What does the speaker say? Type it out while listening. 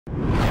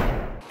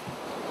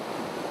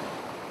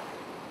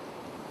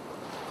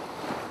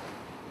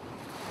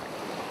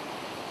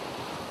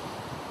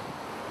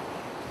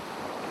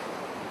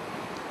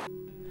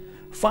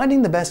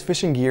Finding the best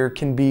fishing gear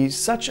can be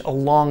such a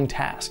long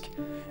task,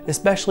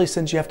 especially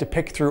since you have to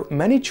pick through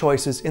many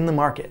choices in the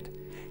market.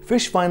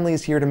 Fish Finally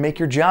is here to make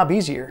your job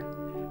easier.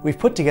 We've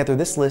put together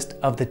this list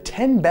of the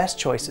 10 best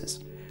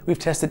choices. We've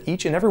tested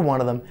each and every one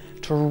of them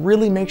to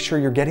really make sure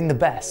you're getting the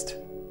best.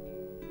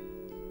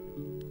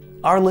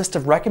 Our list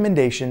of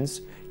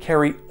recommendations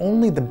carry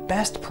only the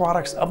best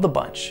products of the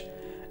bunch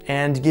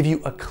and give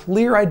you a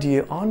clear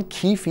idea on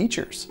key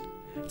features.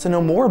 To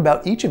know more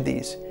about each of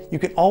these, you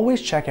can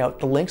always check out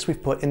the links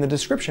we've put in the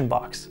description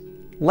box.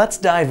 Let's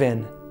dive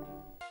in.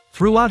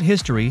 Throughout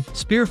history,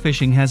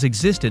 spearfishing has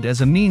existed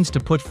as a means to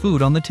put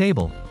food on the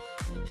table.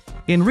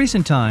 In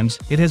recent times,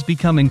 it has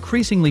become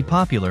increasingly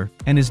popular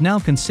and is now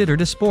considered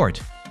a sport.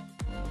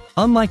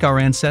 Unlike our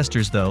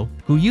ancestors though,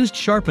 who used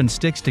sharpened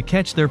sticks to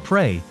catch their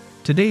prey,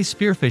 today's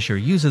spearfisher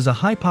uses a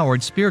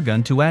high-powered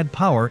speargun to add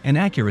power and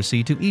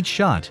accuracy to each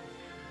shot.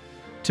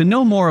 To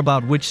know more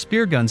about which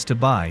spearguns to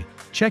buy,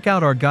 check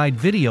out our guide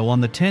video on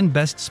the 10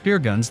 best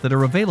spearguns that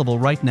are available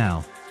right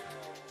now.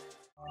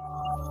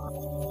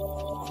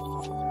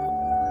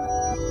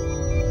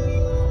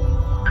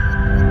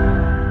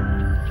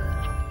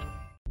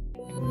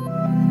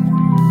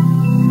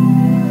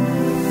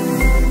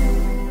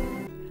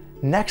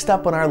 Next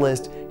up on our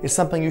list is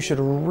something you should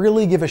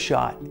really give a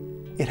shot.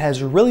 It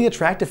has really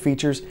attractive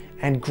features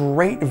and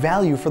great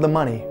value for the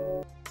money.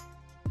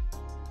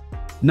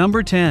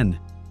 Number 10.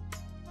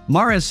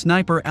 Marez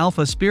Sniper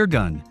Alpha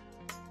Speargun.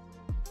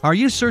 Are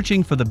you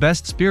searching for the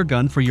best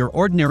speargun for your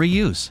ordinary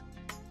use?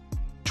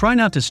 Try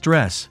not to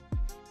stress.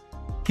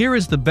 Here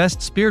is the best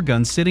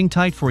speargun sitting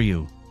tight for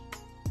you.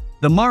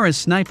 The Marez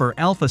Sniper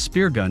Alpha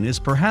Speargun is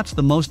perhaps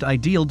the most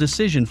ideal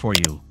decision for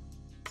you.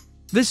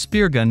 This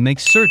speargun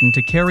makes certain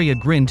to carry a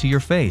grin to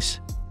your face.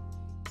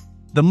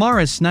 The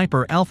Marez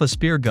Sniper Alpha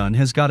Speargun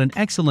has got an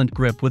excellent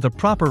grip with a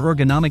proper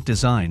ergonomic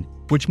design,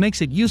 which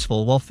makes it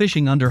useful while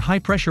fishing under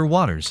high-pressure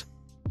waters.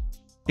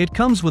 It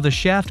comes with a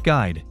shaft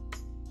guide.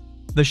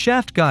 The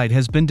shaft guide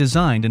has been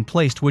designed and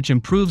placed which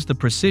improves the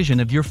precision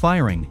of your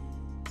firing.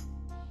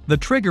 The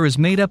trigger is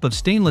made up of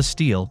stainless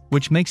steel,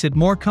 which makes it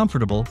more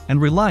comfortable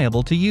and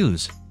reliable to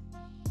use.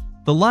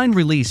 The line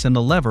release and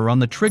the lever on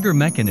the trigger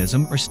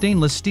mechanism are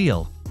stainless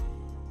steel.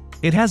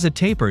 It has a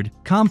tapered,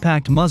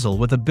 compact muzzle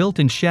with a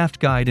built-in shaft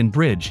guide and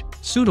bridge,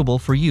 suitable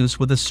for use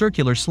with a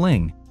circular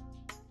sling.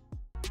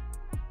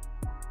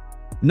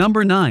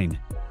 Number 9.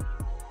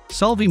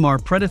 SalviMar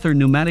Predathor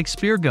Pneumatic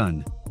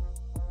Speargun.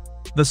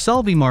 The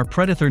SalviMar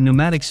Predathor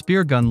Pneumatic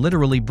Speargun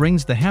literally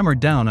brings the hammer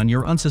down on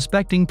your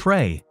unsuspecting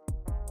prey.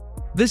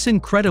 This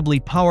incredibly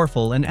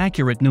powerful and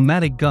accurate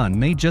pneumatic gun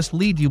may just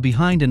leave you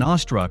behind and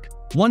awestruck,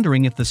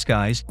 wondering if the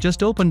skies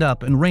just opened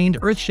up and rained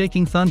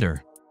earth-shaking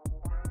thunder.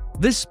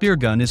 This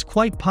speargun is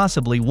quite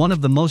possibly one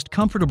of the most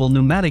comfortable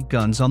pneumatic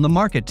guns on the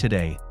market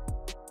today.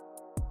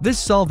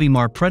 This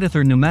SalviMar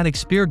Predathor pneumatic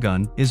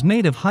speargun is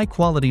made of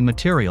high-quality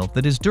material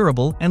that is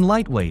durable and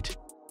lightweight.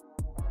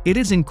 It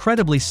is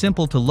incredibly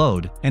simple to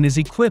load and is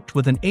equipped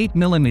with an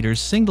 8mm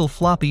single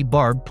floppy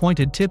barb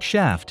pointed tip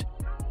shaft.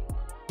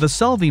 The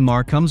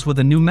SalviMar comes with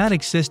a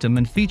pneumatic system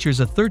and features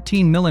a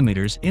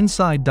 13mm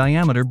inside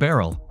diameter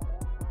barrel.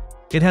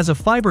 It has a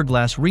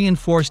fiberglass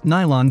reinforced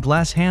nylon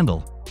glass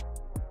handle.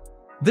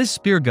 This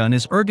speargun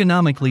is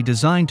ergonomically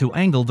designed to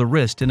angle the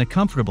wrist in a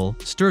comfortable,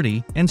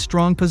 sturdy, and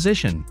strong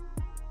position.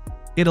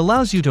 It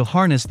allows you to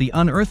harness the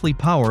unearthly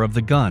power of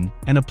the gun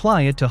and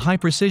apply it to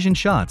high-precision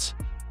shots.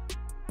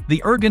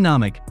 The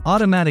ergonomic,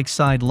 automatic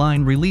side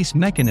line release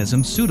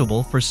mechanism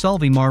suitable for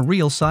SalviMar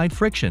reel side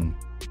friction.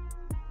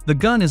 The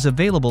gun is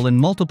available in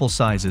multiple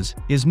sizes,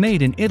 is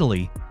made in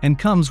Italy, and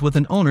comes with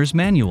an owner's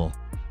manual.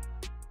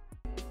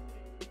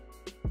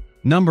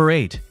 Number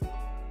 8.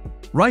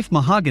 Riffe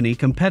Mahogany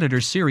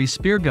Competitor Series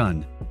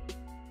Speargun.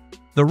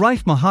 The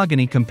Riffe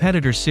Mahogany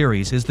Competitor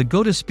Series is the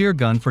go-to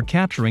speargun for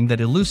capturing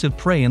that elusive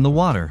prey in the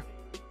water.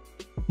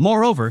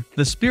 Moreover,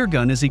 the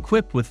speargun is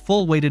equipped with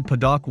full-weighted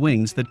paddock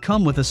wings that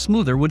come with a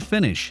smoother wood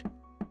finish.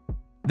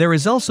 There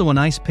is also an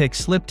ice pick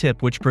slip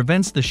tip which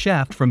prevents the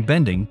shaft from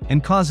bending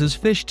and causes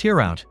fish tear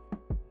out.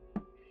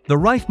 The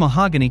Riffe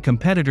Mahogany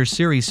Competitor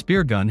Series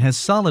speargun has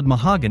solid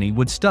mahogany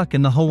wood stuck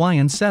in the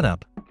Hawaiian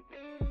setup.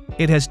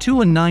 It has 2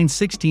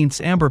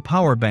 9/16 amber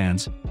power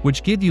bands,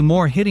 which give you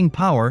more hitting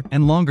power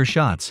and longer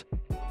shots.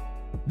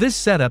 This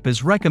setup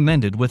is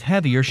recommended with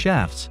heavier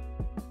shafts.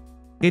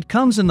 It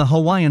comes in the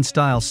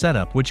Hawaiian-style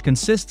setup which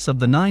consists of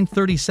the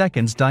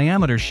 9/32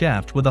 diameter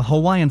shaft with a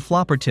Hawaiian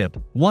flopper tip,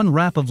 1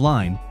 wrap of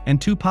line, and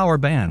 2 power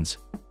bands.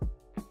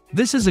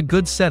 This is a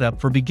good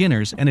setup for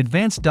beginners and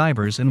advanced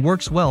divers and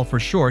works well for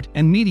short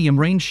and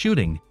medium-range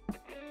shooting.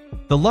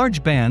 The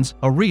large bands,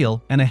 a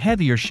reel, and a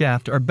heavier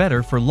shaft are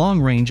better for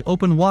long-range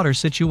open water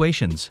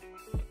situations.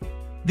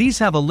 These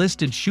have a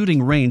listed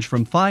shooting range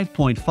from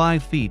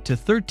 5.5 feet to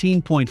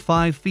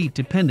 13.5 feet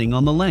depending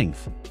on the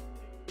length.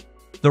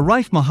 The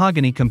Riffe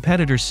Mahogany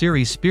Competitor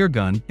Series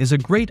speargun is a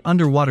great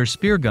underwater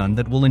speargun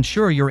that will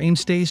ensure your aim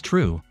stays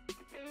true.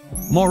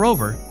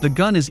 Moreover, the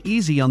gun is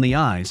easy on the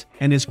eyes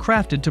and is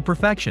crafted to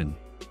perfection.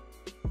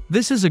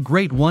 This is a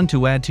great one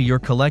to add to your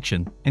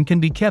collection and can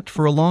be kept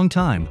for a long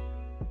time.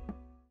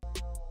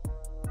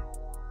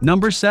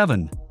 Number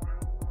 7.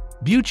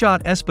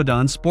 BEUCHAT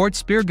Espadon Sport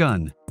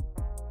Speargun.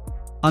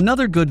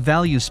 Another good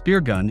value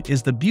speargun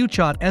is the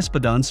BEUCHAT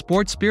Espadon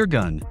Sport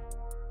Speargun.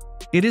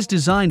 It is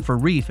designed for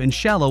reef and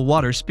shallow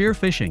water spear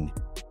fishing.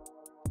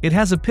 It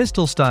has a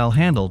pistol-style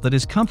handle that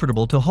is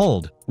comfortable to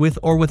hold, with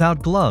or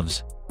without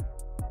gloves.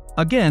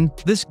 Again,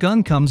 this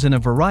gun comes in a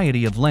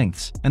variety of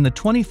lengths, and the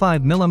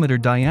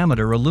 25mm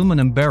diameter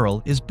aluminum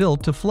barrel is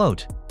built to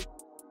float.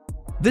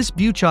 This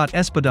BEUCHAT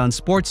Espadon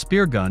Sport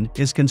Speargun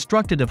is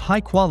constructed of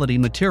high-quality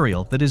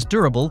material that is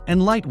durable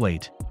and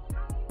lightweight.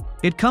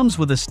 It comes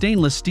with a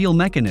stainless steel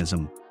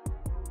mechanism.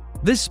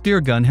 This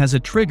speargun has a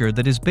trigger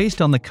that is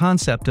based on the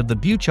concept of the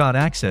BEUCHAT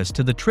access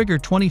to the trigger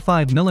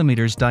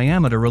 25mm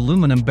diameter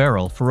aluminum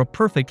barrel for a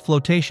perfect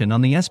flotation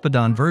on the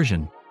Espadon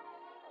version.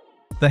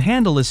 The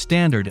handle is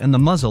standard and the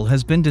muzzle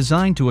has been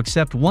designed to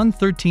accept one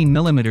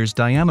 13mm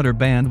diameter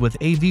band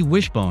with AV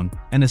wishbone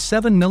and a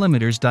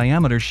 7mm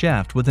diameter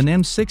shaft with an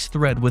M6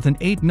 thread with an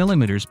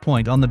 8mm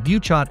point on the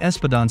BEUCHAT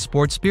Espadon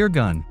Sport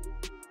Speargun.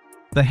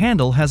 The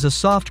handle has a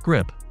soft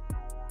grip.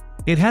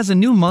 It has a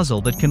new muzzle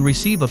that can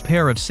receive a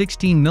pair of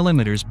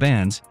 16mm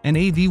bands and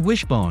AV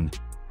wishbone.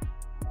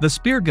 The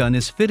speargun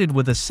is fitted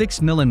with a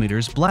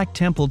 6mm black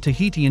templed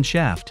Tahitian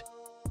shaft.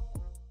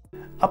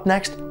 Up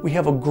next, we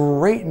have a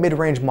great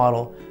mid-range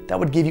model that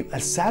would give you a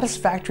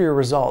satisfactory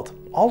result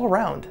all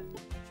around.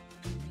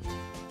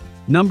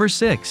 Number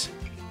 6.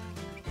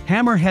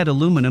 Hammerhead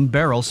Aluminum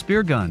Barrel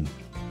Speargun.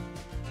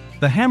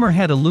 The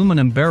Hammerhead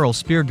Aluminum Barrel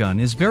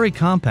Speargun is very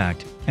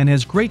compact and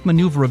has great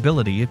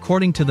maneuverability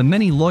according to the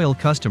many loyal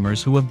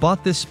customers who have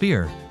bought this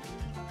spear.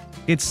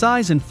 Its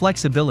size and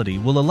flexibility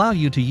will allow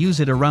you to use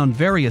it around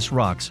various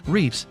rocks,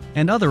 reefs,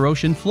 and other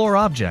ocean floor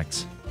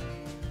objects.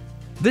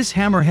 This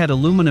Hammerhead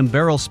aluminum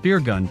barrel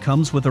speargun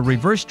comes with a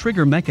reverse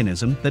trigger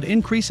mechanism that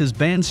increases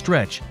band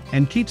stretch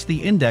and keeps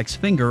the index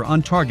finger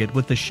on target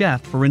with the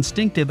shaft for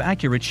instinctive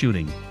accurate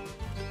shooting.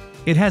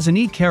 It has an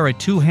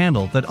E-2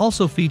 handle that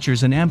also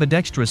features an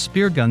ambidextrous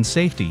speargun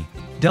safety,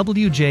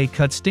 WJ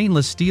cut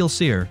stainless steel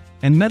sear,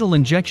 and metal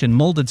injection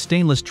molded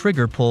stainless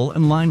trigger pull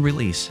and line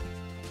release.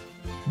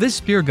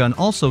 This speargun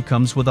also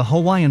comes with a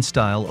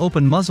Hawaiian-style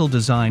open muzzle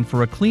design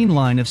for a clean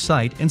line of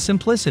sight and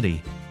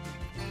simplicity.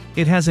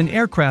 It has an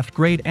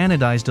aircraft-grade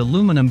anodized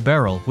aluminum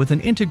barrel with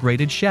an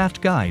integrated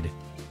shaft guide.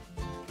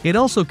 It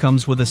also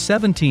comes with a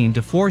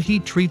 17-4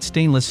 heat-treat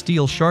stainless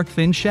steel shark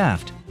fin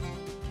shaft.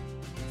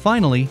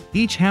 Finally,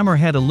 each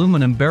Hammerhead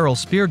aluminum barrel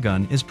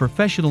speargun is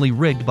professionally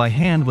rigged by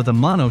hand with a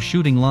mono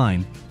shooting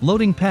line,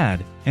 loading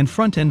pad, and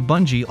front-end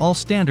bungee, all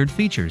standard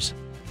features.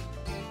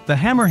 The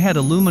Hammerhead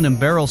aluminum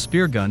barrel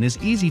speargun is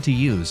easy to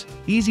use,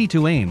 easy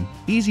to aim,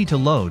 easy to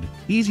load,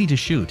 easy to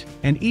shoot,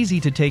 and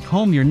easy to take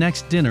home your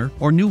next dinner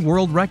or new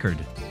world record.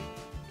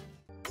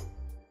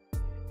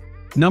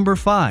 Number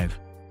 5.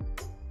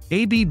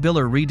 AB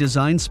Biller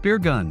Redesigned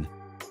Speargun.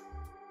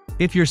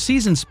 If you're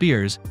seasoned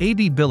spears,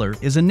 AB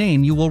Biller is a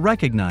name you will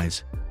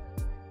recognize.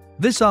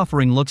 This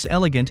offering looks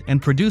elegant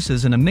and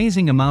produces an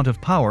amazing amount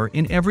of power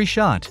in every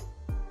shot.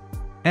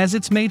 As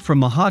it's made from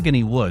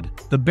mahogany wood,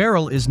 the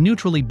barrel is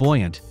neutrally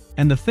buoyant,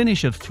 and the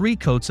finish of 3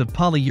 coats of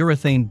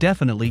polyurethane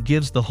definitely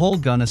gives the whole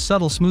gun a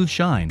subtle smooth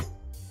shine.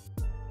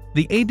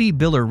 The AB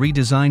Biller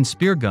redesigned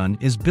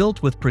speargun is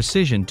built with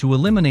precision to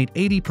eliminate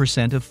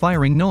 80% of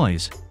firing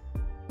noise.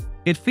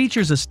 It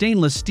features a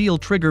stainless steel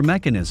trigger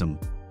mechanism.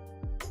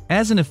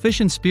 As an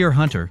efficient spear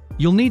hunter,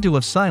 you'll need to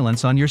have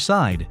silence on your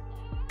side.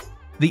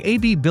 The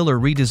AB Biller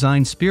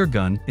redesigned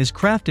speargun is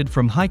crafted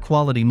from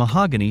high-quality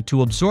mahogany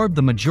to absorb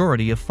the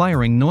majority of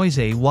firing noise,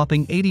 a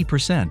whopping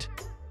 80%.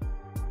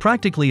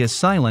 Practically as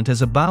silent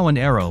as a bow and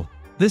arrow,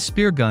 this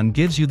speargun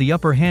gives you the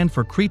upper hand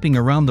for creeping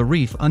around the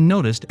reef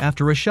unnoticed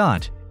after a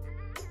shot.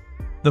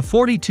 The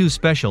 42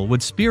 Special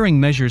wood spearing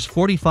measures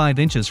 45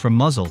 inches from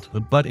muzzle to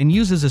butt and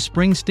uses a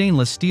spring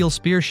stainless steel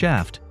spear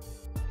shaft.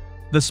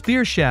 The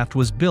spear shaft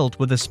was built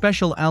with a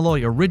special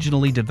alloy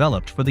originally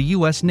developed for the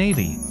US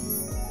Navy.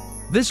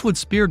 This wood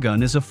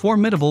speargun is a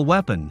formidable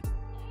weapon.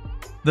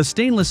 The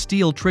stainless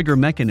steel trigger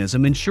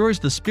mechanism ensures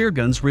the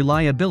speargun's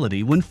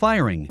reliability when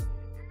firing.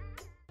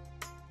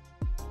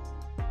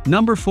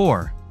 Number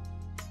 4.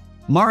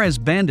 Mares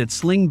Bandit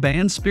Sling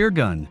Band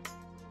Speargun.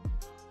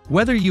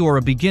 Whether you are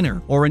a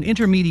beginner or an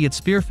intermediate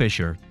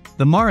spearfisher,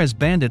 the Mares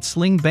Bandit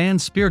Sling Band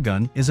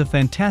Speargun is a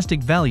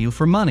fantastic value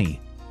for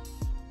money.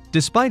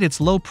 Despite its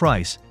low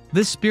price,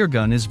 this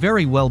speargun is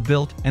very well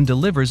built and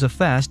delivers a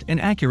fast and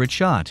accurate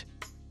shot.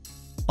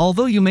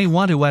 Although you may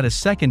want to add a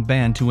second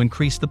band to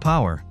increase the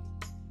power.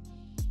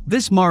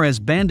 This Mares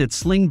Bandit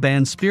Sling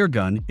Band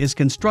Speargun is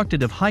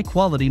constructed of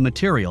high-quality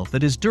material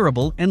that is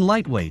durable and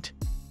lightweight.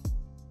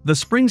 The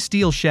spring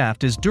steel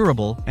shaft is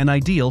durable and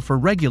ideal for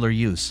regular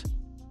use.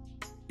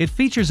 It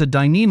features a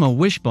dynamo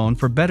wishbone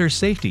for better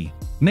safety,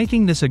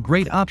 making this a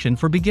great option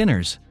for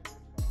beginners.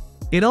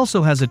 It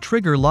also has a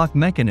trigger lock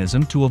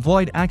mechanism to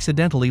avoid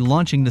accidentally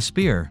launching the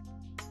spear.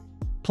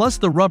 Plus,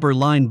 the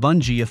rubber-lined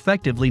bungee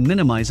effectively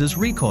minimizes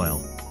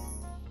recoil.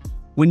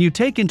 When you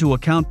take into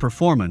account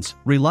performance,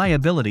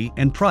 reliability,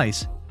 and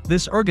price,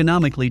 this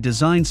ergonomically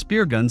designed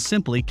speargun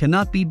simply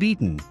cannot be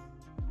beaten.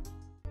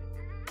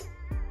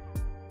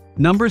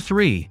 Number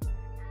 3.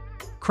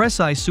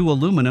 Cresci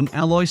Aluminum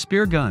Alloy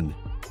Speargun.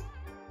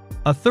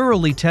 A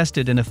thoroughly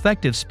tested and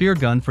effective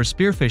speargun for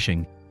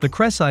spearfishing, the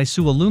Cresci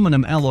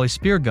Aluminum Alloy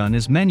Speargun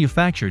is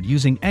manufactured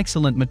using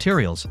excellent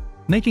materials,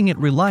 making it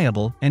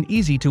reliable and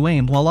easy to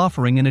aim while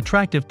offering an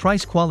attractive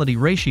price-quality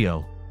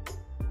ratio.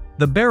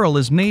 The barrel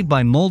is made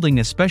by molding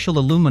a special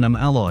aluminum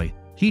alloy,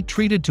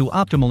 heat-treated to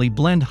optimally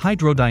blend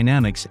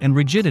hydrodynamics and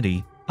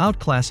rigidity,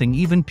 outclassing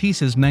even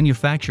pieces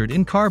manufactured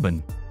in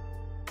carbon.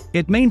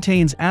 It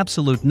maintains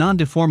absolute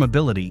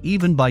non-deformability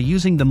even by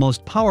using the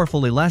most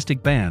powerful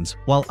elastic bands,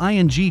 while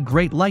ing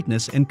great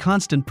lightness and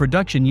constant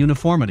production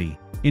uniformity,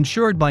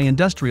 ensured by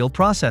industrial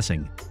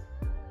processing.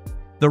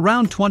 The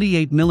round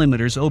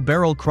 28mm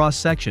O-barrel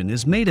cross-section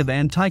is made of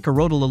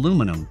anti-corrodal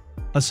aluminum,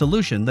 a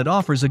solution that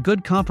offers a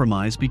good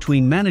compromise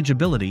between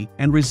manageability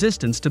and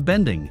resistance to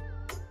bending.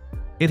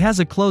 It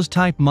has a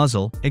closed-type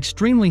muzzle,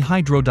 extremely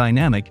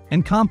hydrodynamic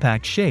and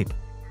compact shape.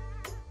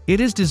 It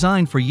is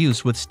designed for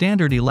use with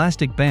standard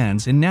elastic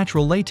bands in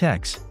natural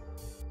latex.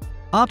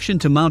 Option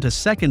to mount a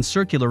second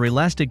circular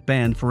elastic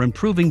band for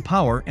improving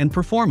power and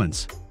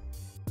performance.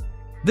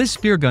 This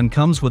speargun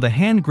comes with a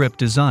hand grip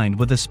designed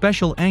with a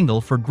special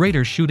angle for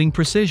greater shooting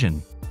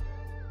precision.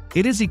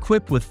 It is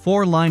equipped with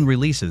 4 line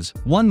releases,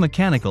 1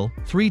 mechanical,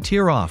 3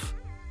 tear-off.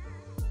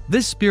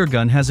 This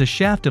speargun has a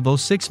shaft of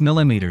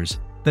 06mm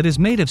that is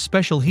made of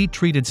special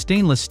heat-treated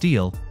stainless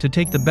steel to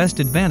take the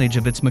best advantage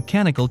of its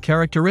mechanical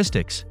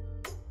characteristics.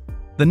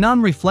 The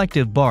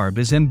non-reflective barb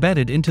is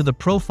embedded into the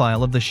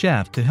profile of the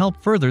shaft to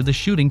help further the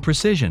shooting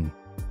precision.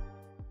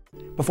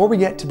 Before we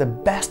get to the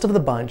best of the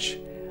bunch,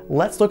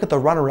 let's look at the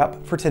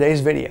runner-up for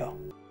today's video.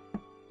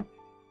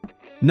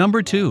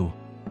 Number 2.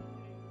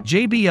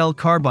 JBL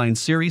Carbine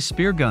Series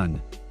Speargun.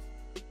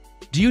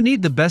 Do you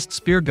need the best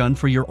speargun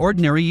for your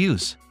ordinary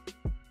use?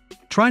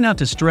 Try not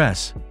to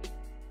stress.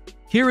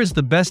 Here is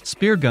the best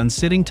speargun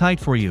sitting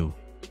tight for you.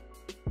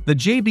 The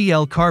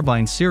JBL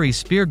Carbine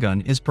Series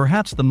Speargun is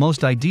perhaps the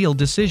most ideal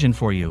decision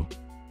for you.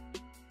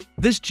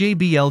 This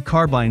JBL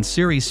Carbine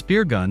Series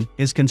Speargun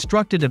is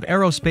constructed of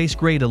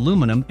aerospace-grade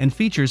aluminum and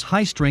features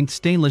high-strength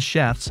stainless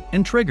shafts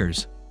and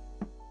triggers.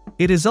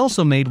 It is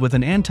also made with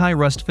an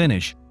anti-rust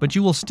finish, but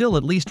you will still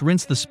at least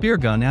rinse the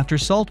speargun after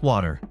salt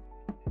water.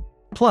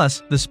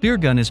 Plus, the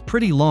speargun is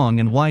pretty long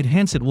and wide,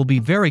 hence it will be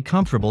very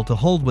comfortable to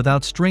hold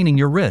without straining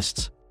your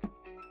wrists.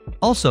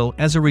 Also,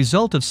 as a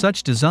result of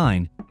such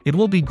design, it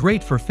will be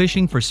great for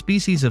fishing for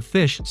species of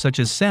fish such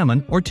as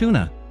salmon or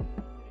tuna.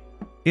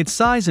 Its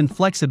size and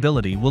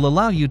flexibility will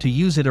allow you to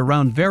use it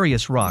around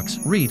various rocks,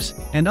 reefs,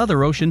 and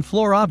other ocean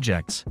floor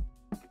objects.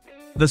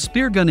 The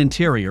speargun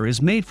interior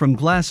is made from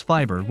glass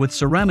fiber with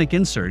ceramic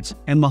inserts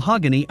and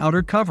mahogany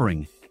outer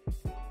covering.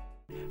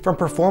 From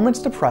performance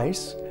to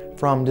price,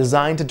 from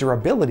design to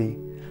durability,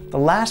 the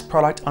last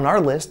product on our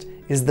list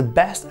is the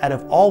best out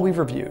of all we've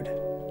reviewed.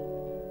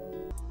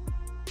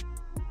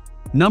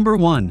 Number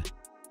 1.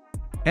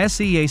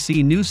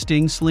 SEAC New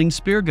Sting Sling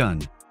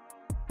Speargun.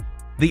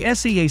 The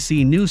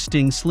SEAC New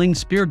Sting Sling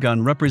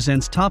Speargun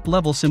represents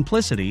top-level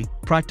simplicity,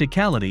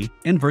 practicality,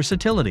 and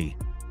versatility.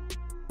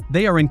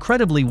 They are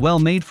incredibly well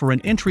made for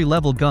an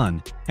entry-level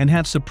gun and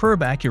have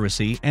superb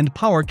accuracy and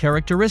power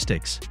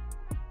characteristics.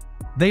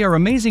 They are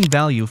amazing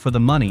value for the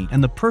money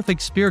and the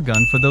perfect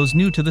speargun for those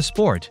new to the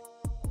sport.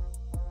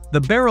 The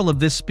barrel of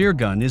this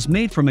speargun is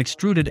made from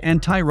extruded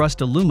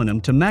anti-rust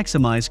aluminum to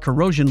maximize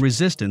corrosion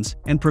resistance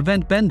and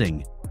prevent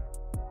bending.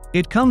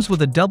 It comes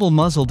with a double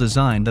muzzle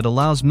design that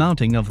allows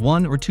mounting of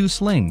 1 or 2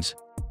 slings.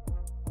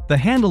 The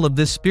handle of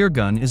this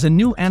speargun is a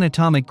new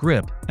anatomic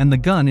grip, and the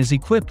gun is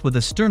equipped with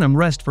a sternum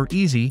rest for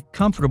easy,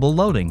 comfortable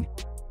loading.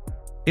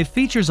 It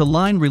features a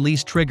line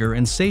release trigger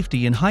and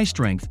safety in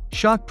high-strength,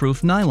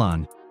 shockproof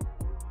nylon.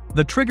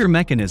 The trigger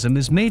mechanism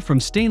is made from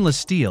stainless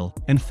steel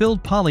and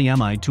filled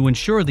polyamide to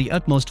ensure the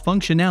utmost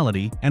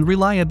functionality and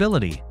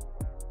reliability.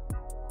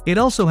 It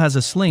also has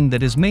a sling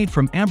that is made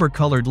from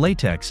amber-colored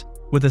latex,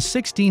 with a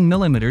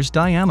 16mm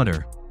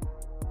diameter.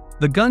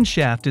 The gun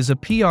shaft is a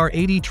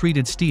PR80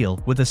 treated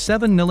steel with a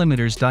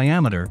 7mm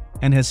diameter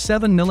and has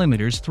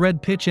 7mm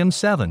thread pitch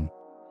M7.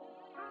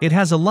 It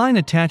has a line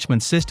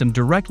attachment system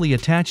directly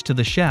attached to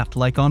the shaft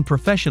like on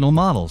professional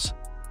models.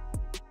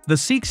 The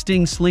Seek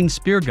Sting Sling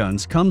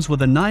Spearguns comes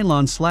with a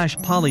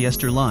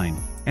nylon/polyester line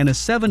and a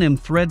 7mm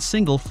thread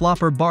single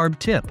flopper barb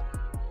tip.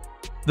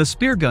 The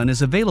speargun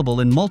is available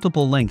in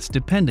multiple lengths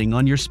depending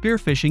on your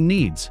spearfishing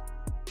needs.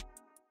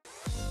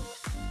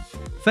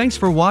 Thanks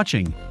for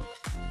watching.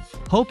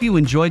 Hope you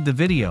enjoyed the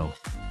video.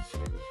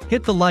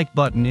 Hit the like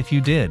button if you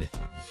did.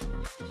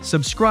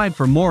 Subscribe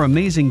for more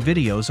amazing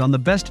videos on the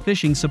best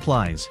fishing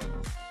supplies.